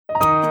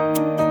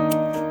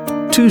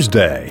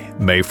Tuesday,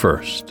 May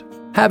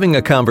 1st. Having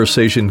a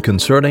conversation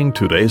concerning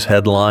today's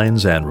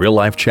headlines and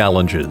real-life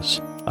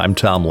challenges. I'm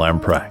Tom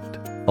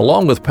Lamprecht,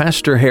 along with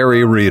Pastor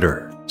Harry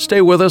Reeder.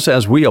 Stay with us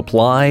as we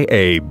apply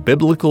a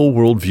biblical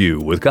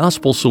worldview with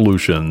gospel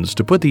solutions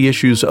to put the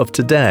issues of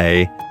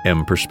today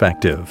in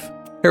perspective.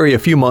 Harry, a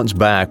few months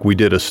back, we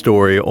did a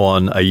story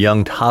on a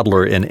young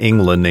toddler in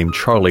England named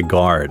Charlie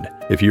Gard.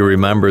 If you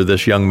remember,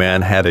 this young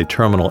man had a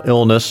terminal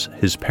illness.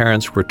 His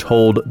parents were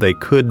told they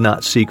could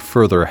not seek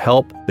further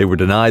help. They were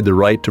denied the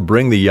right to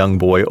bring the young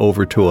boy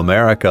over to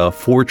America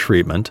for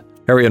treatment.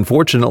 Harry,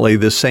 unfortunately,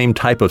 this same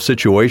type of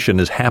situation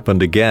has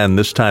happened again,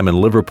 this time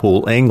in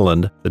Liverpool,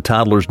 England. The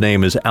toddler's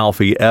name is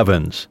Alfie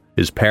Evans.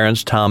 His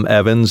parents, Tom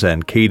Evans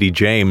and Katie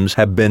James,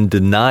 have been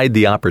denied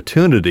the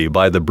opportunity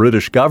by the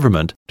British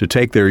government to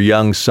take their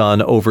young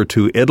son over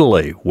to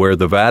Italy, where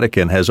the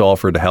Vatican has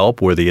offered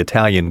help, where the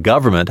Italian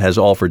government has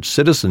offered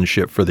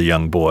citizenship for the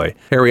young boy.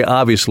 Harry,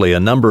 obviously, a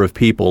number of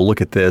people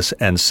look at this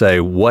and say,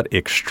 what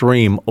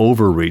extreme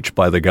overreach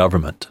by the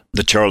government.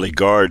 The Charlie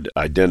Gard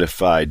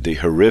identified the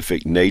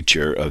horrific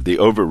nature of the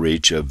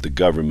overreach of the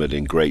government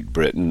in Great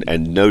Britain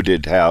and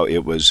noted how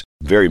it was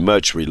very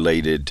much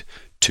related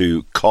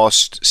to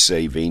cost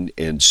saving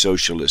in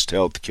socialist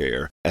health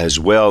care, as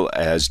well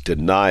as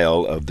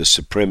denial of the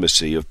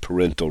supremacy of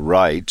parental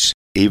rights,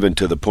 even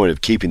to the point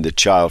of keeping the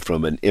child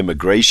from an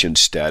immigration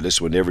status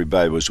when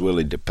everybody was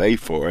willing to pay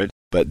for it.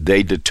 But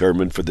they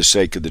determined for the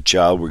sake of the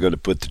child, we're going to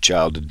put the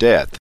child to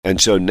death. And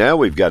so now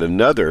we've got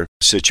another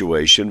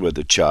situation with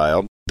the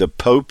child. The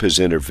Pope has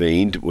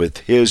intervened with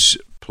his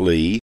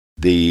plea.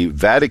 The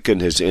Vatican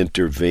has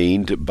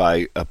intervened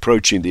by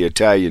approaching the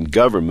Italian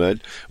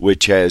government,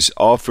 which has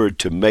offered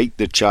to make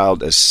the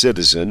child a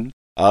citizen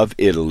of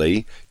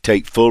Italy,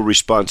 take full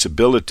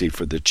responsibility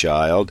for the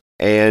child,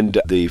 and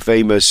the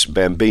famous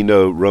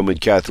Bambino Roman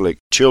Catholic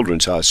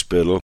Children's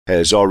Hospital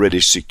has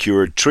already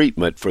secured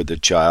treatment for the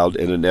child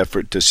in an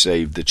effort to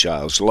save the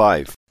child's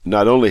life.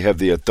 Not only have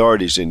the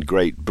authorities in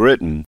Great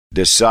Britain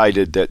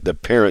decided that the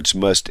parents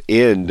must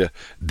end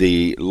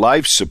the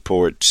life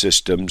support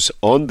systems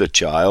on the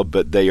child,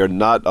 but they are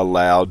not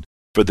allowed.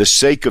 For the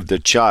sake of the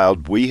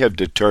child, we have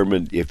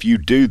determined if you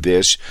do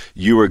this,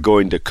 you are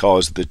going to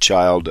cause the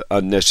child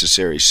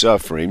unnecessary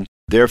suffering.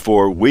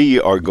 Therefore,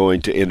 we are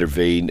going to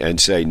intervene and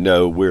say,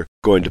 no, we're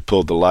going to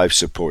pull the life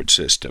support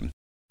system.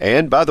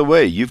 And by the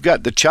way, you've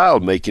got the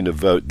child making a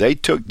vote. They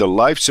took the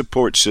life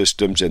support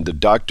systems and the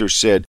doctor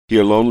said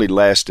he'll only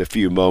last a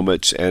few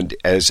moments. And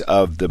as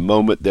of the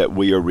moment that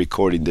we are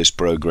recording this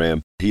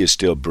program, he is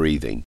still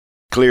breathing.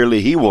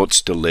 Clearly, he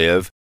wants to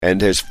live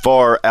and has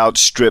far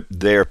outstripped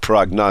their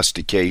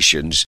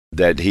prognostications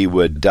that he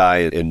would die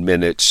in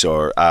minutes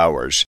or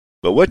hours.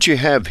 But what you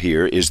have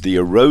here is the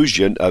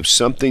erosion of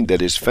something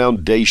that is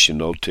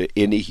foundational to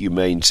any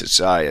humane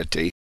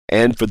society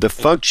and for the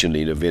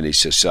functioning of any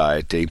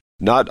society.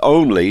 Not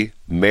only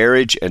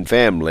marriage and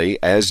family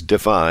as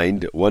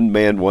defined, one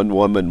man, one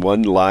woman,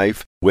 one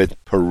life,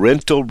 with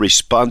parental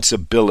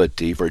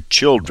responsibility for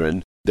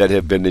children that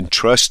have been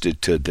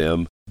entrusted to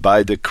them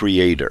by the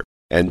Creator.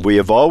 And we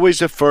have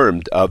always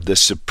affirmed of the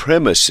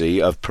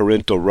supremacy of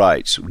parental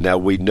rights. Now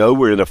we know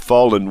we're in a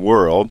fallen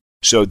world,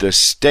 so the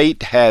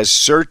state has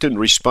certain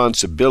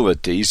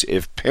responsibilities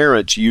if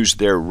parents use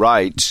their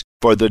rights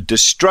for the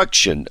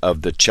destruction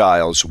of the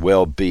child's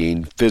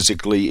well-being,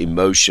 physically,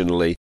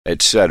 emotionally,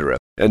 etc.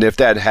 And if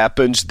that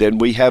happens, then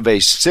we have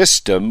a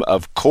system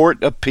of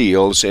court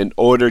appeals in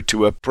order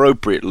to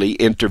appropriately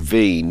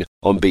intervene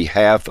on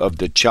behalf of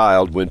the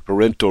child when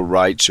parental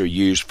rights are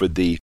used for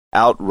the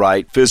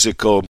outright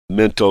physical,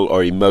 mental,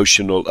 or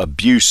emotional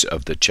abuse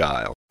of the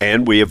child.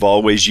 And we have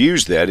always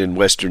used that in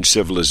Western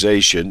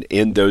civilization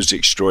in those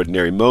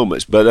extraordinary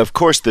moments. But of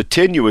course, the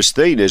tenuous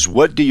thing is,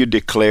 what do you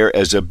declare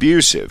as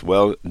abusive?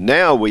 Well,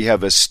 now we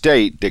have a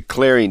state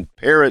declaring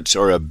parents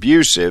are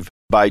abusive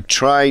by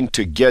trying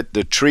to get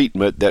the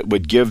treatment that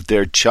would give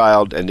their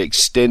child an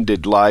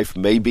extended life,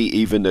 maybe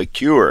even a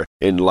cure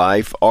in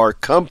life, or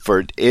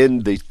comfort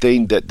in the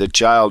thing that the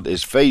child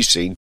is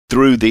facing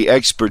through the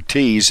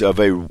expertise of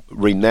a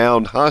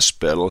renowned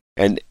hospital.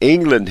 And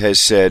England has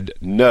said,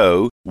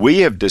 no, we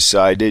have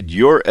decided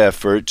your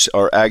efforts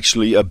are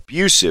actually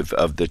abusive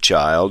of the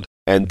child,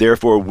 and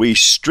therefore we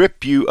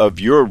strip you of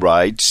your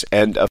rights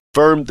and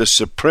affirm the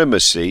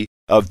supremacy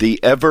of the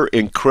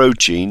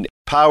ever-encroaching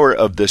power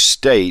of the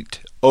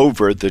state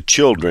over the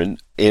children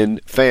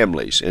in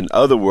families. In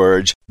other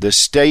words, the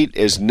state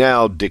is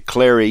now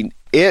declaring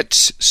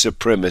its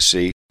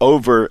supremacy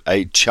over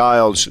a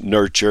child's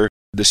nurture.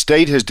 The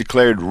state has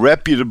declared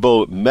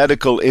reputable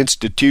medical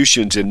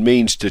institutions and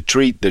means to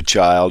treat the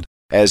child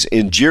as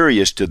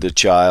injurious to the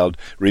child,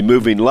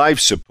 removing life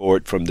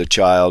support from the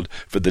child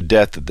for the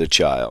death of the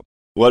child.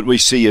 What we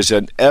see is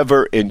an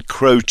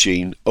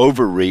ever-encroaching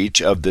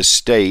overreach of the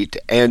state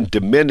and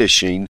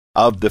diminishing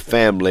of the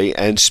family,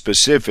 and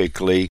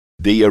specifically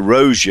the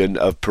erosion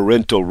of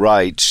parental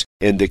rights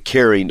in the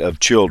caring of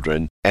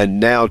children. And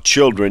now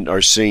children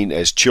are seen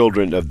as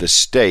children of the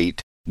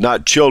state,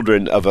 not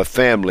children of a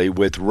family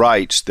with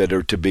rights that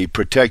are to be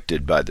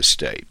protected by the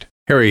state.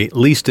 Harry,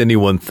 least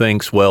anyone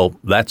thinks, well,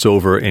 that's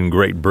over in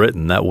Great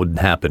Britain. That wouldn't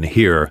happen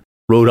here.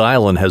 Rhode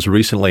Island has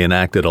recently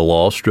enacted a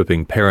law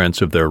stripping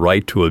parents of their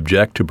right to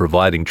object to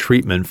providing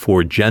treatment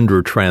for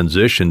gender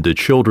transition to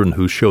children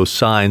who show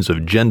signs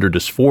of gender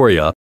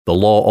dysphoria. The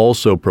law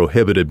also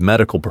prohibited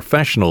medical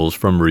professionals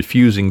from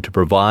refusing to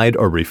provide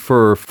or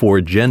refer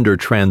for gender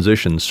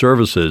transition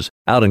services.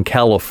 Out in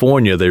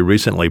California, they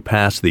recently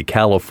passed the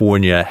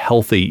California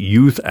Healthy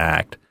Youth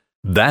Act.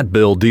 That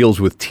bill deals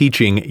with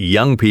teaching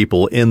young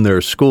people in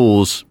their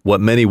schools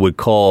what many would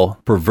call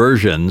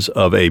perversions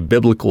of a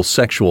biblical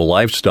sexual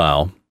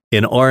lifestyle.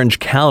 In Orange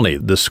County,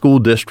 the school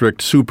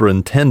district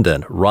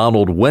superintendent,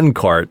 Ronald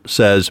Wincart,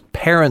 says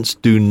parents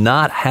do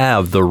not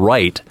have the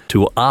right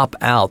to opt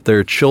out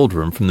their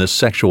children from this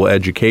sexual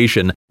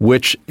education,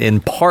 which in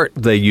part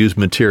they use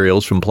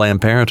materials from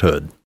Planned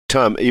Parenthood.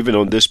 Tom, even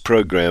on this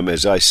program,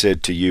 as I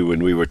said to you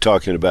when we were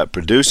talking about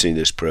producing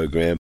this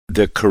program,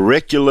 the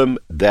curriculum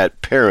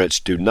that parents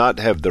do not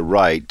have the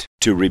right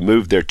to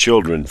remove their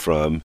children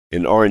from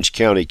in Orange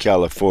County,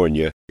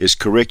 California, is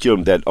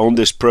curriculum that on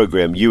this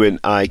program you and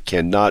I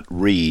cannot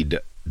read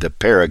the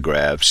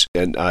paragraphs.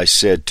 And I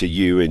said to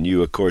you, and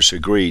you of course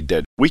agreed,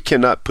 that we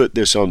cannot put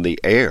this on the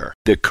air.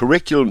 The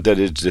curriculum that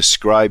is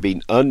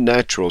describing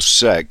unnatural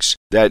sex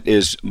that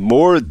is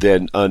more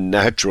than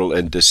unnatural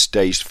and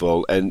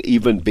distasteful and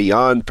even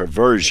beyond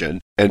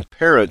perversion, and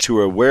parents who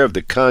are aware of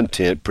the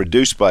content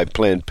produced by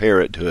Planned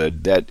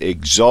Parenthood that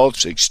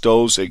exalts,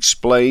 extols,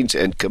 explains,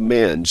 and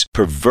commends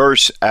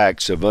perverse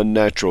acts of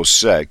unnatural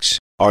sex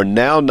are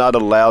now not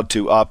allowed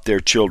to opt their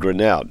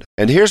children out.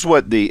 And here's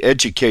what the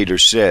educator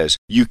says: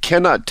 you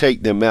cannot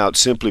take them out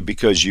simply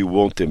because you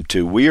want them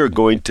to. We are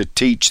going to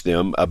teach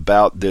them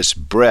about this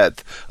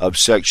breadth of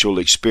sexual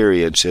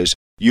experiences.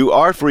 You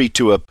are free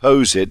to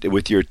oppose it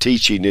with your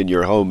teaching in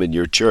your home and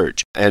your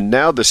church. And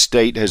now the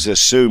state has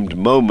assumed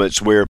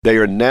moments where they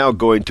are now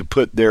going to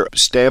put their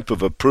stamp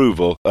of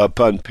approval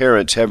upon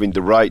parents having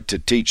the right to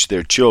teach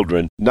their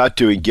children not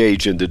to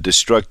engage in the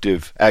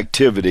destructive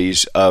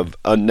activities of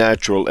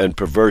unnatural and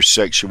perverse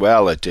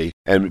sexuality.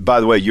 And by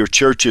the way, your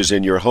churches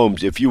and your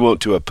homes, if you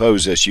want to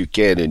oppose us, you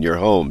can in your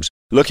homes.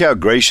 Look how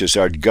gracious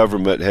our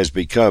government has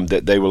become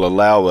that they will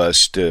allow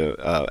us to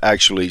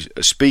actually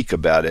speak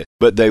about it,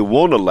 but they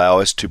won't allow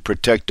us to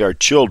protect our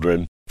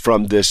children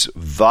from this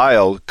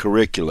vile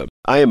curriculum.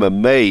 I am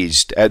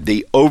amazed at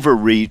the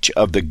overreach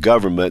of the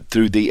government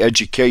through the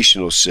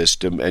educational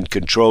system and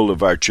control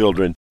of our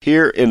children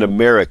here in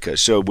America.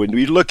 So when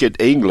we look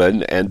at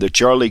England and the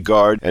Charlie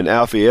Gard and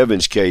Alfie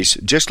Evans case,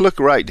 just look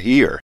right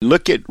here.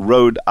 Look at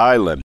Rhode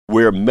Island,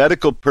 where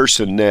medical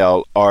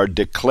personnel are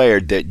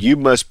declared that you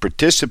must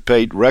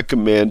participate,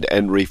 recommend,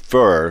 and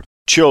refer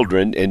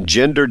children in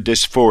gender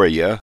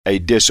dysphoria, a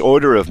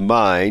disorder of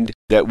mind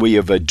that we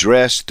have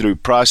addressed through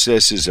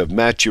processes of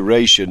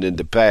maturation in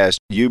the past.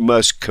 You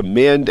must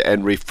commend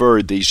and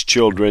refer these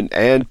children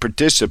and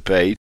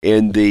participate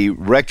in the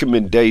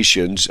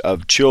recommendations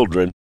of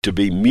children to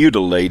be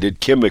mutilated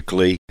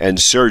chemically and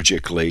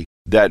surgically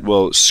that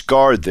will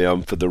scar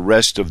them for the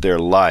rest of their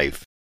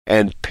life.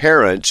 And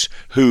parents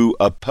who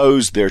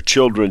oppose their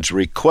children's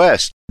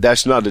request,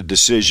 that's not a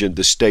decision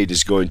the state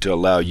is going to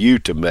allow you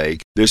to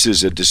make. This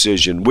is a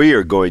decision we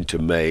are going to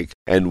make,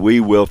 and we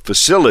will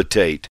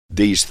facilitate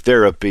these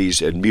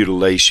therapies and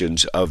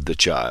mutilations of the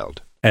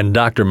child. And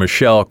Dr.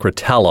 Michelle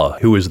Cretella,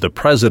 who is the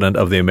president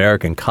of the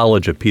American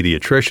College of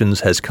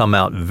Pediatricians, has come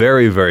out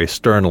very, very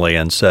sternly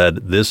and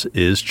said this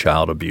is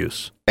child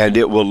abuse. And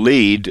it will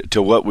lead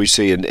to what we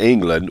see in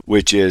England,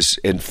 which is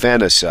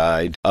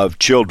infanticide of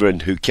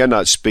children who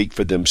cannot speak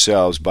for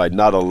themselves by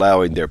not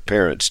allowing their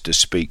parents to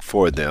speak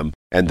for them,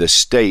 and the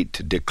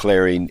state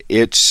declaring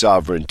its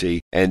sovereignty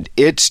and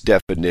its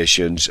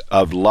definitions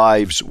of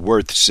lives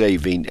worth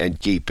saving and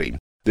keeping.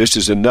 This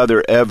is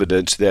another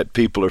evidence that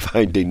people are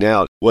finding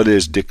out what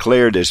is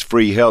declared as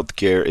free health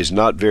care is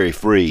not very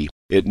free.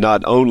 It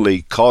not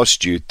only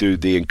costs you through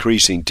the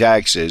increasing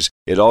taxes,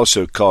 it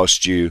also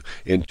costs you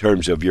in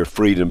terms of your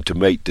freedom to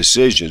make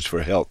decisions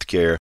for health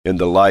care in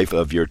the life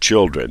of your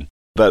children.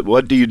 But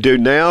what do you do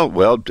now?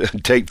 Well,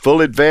 take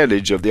full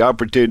advantage of the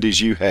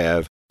opportunities you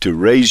have to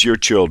raise your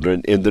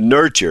children in the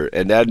nurture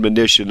and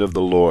admonition of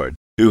the Lord,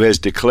 who has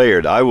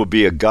declared, I will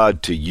be a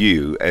God to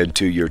you and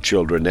to your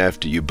children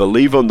after you.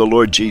 Believe on the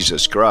Lord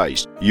Jesus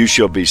Christ. You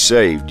shall be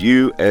saved,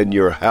 you and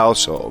your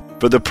household.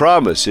 For the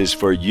promise is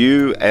for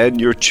you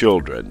and your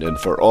children, and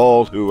for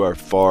all who are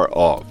far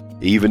off,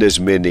 even as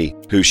many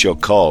who shall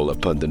call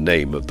upon the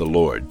name of the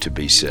Lord to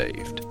be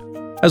saved.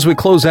 As we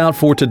close out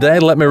for today,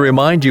 let me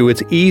remind you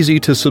it's easy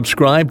to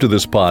subscribe to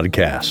this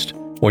podcast.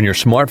 On your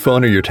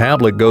smartphone or your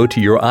tablet, go to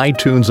your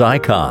iTunes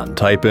icon,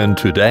 type in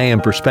Today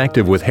in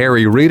Perspective with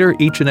Harry Reeder.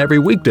 Each and every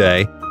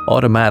weekday,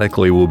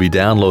 automatically will be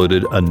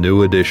downloaded a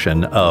new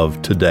edition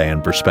of Today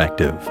in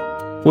Perspective.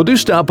 Well, do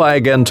stop by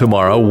again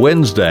tomorrow,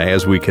 Wednesday,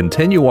 as we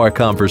continue our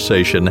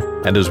conversation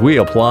and as we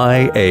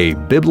apply a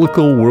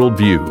biblical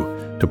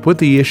worldview to put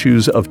the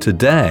issues of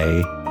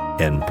today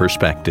in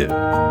perspective.